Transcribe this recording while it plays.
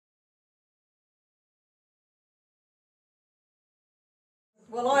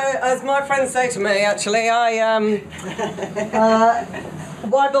Well, as my friends say to me, actually, why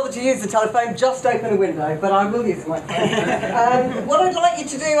bother to use the telephone? Just open a window, but I will use my phone. What I'd like you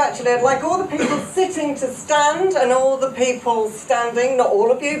to do, actually, I'd like all the people sitting to stand and all the people standing, not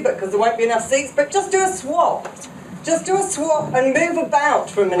all of you, because there won't be enough seats, but just do a swap. Just do a swap and move about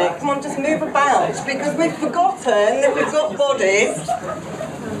for a minute. Come on, just move about, because we've forgotten that we've got bodies.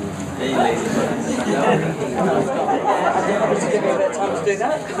 Just give me a bit of time to do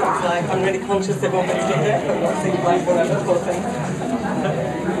that, because it's like I'm really conscious they want me to do that, but it seems like whatever, poor thing.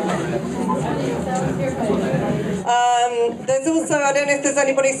 There's also, I don't know if there's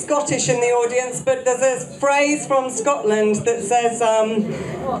anybody Scottish in the audience, but there's a phrase from Scotland that says,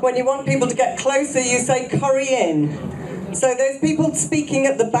 when you want people to get closer, you say curry in. So those people speaking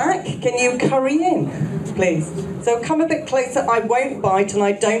at the back, can you curry in, please? So come a bit closer. I won't bite and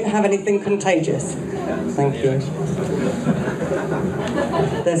I don't have anything contagious. Thank you.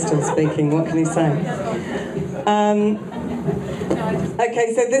 They're still speaking, what can you say?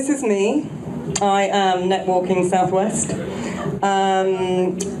 Okay, so this is me. I am Netwalking Southwest.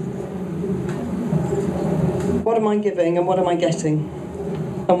 What am I giving and what am I getting?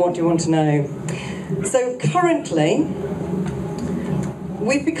 And what do you want to know? So currently,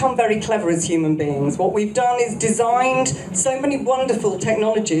 we've become very clever as human beings. What we've done is designed so many wonderful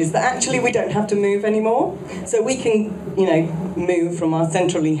technologies that actually we don't have to move anymore. So we can, move from our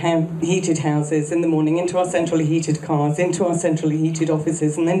centrally heated houses in the morning into our centrally heated cars, into our centrally heated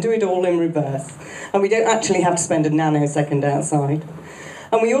offices, and then do it all in reverse. And we don't actually have to spend a nanosecond outside.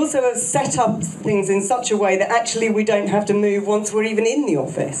 And we also have set up things in such a way that actually we don't have to move once we're even in the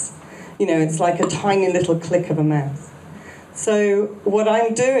office. It's like a tiny little click of a mouse. So what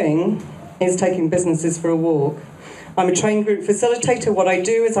I'm doing is taking businesses for a walk. I'm a trained group facilitator. What I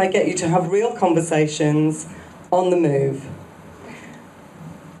do is I get you to have real conversations on the move.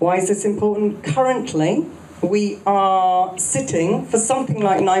 Why is this important? Currently, we are sitting for something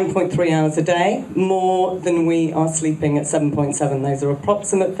like 9.3 hours a day, more than we are sleeping at 7.7. Those are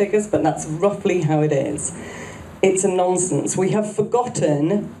approximate figures, but that's roughly how it is. It's a nonsense. We have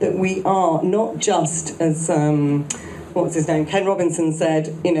forgotten that we are not just, as what's his name, Ken Robinson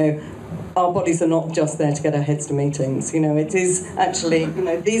said, our bodies are not just there to get our heads to meetings. It is actually,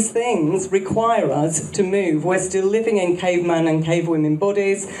 these things require us to move. We're still living in caveman and cavewomen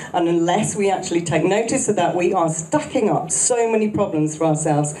bodies, and unless we actually take notice of that, we are stacking up so many problems for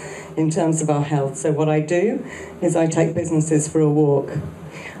ourselves in terms of our health. So what I do is I take businesses for a walk.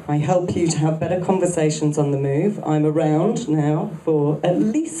 I help you to have better conversations on the move. I'm around now for at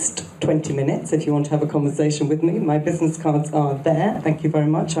least 20 minutes if you want to have a conversation with me. My business cards are there. Thank you very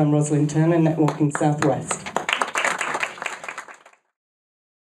much. I'm Rosalind, Netwalking Southwest.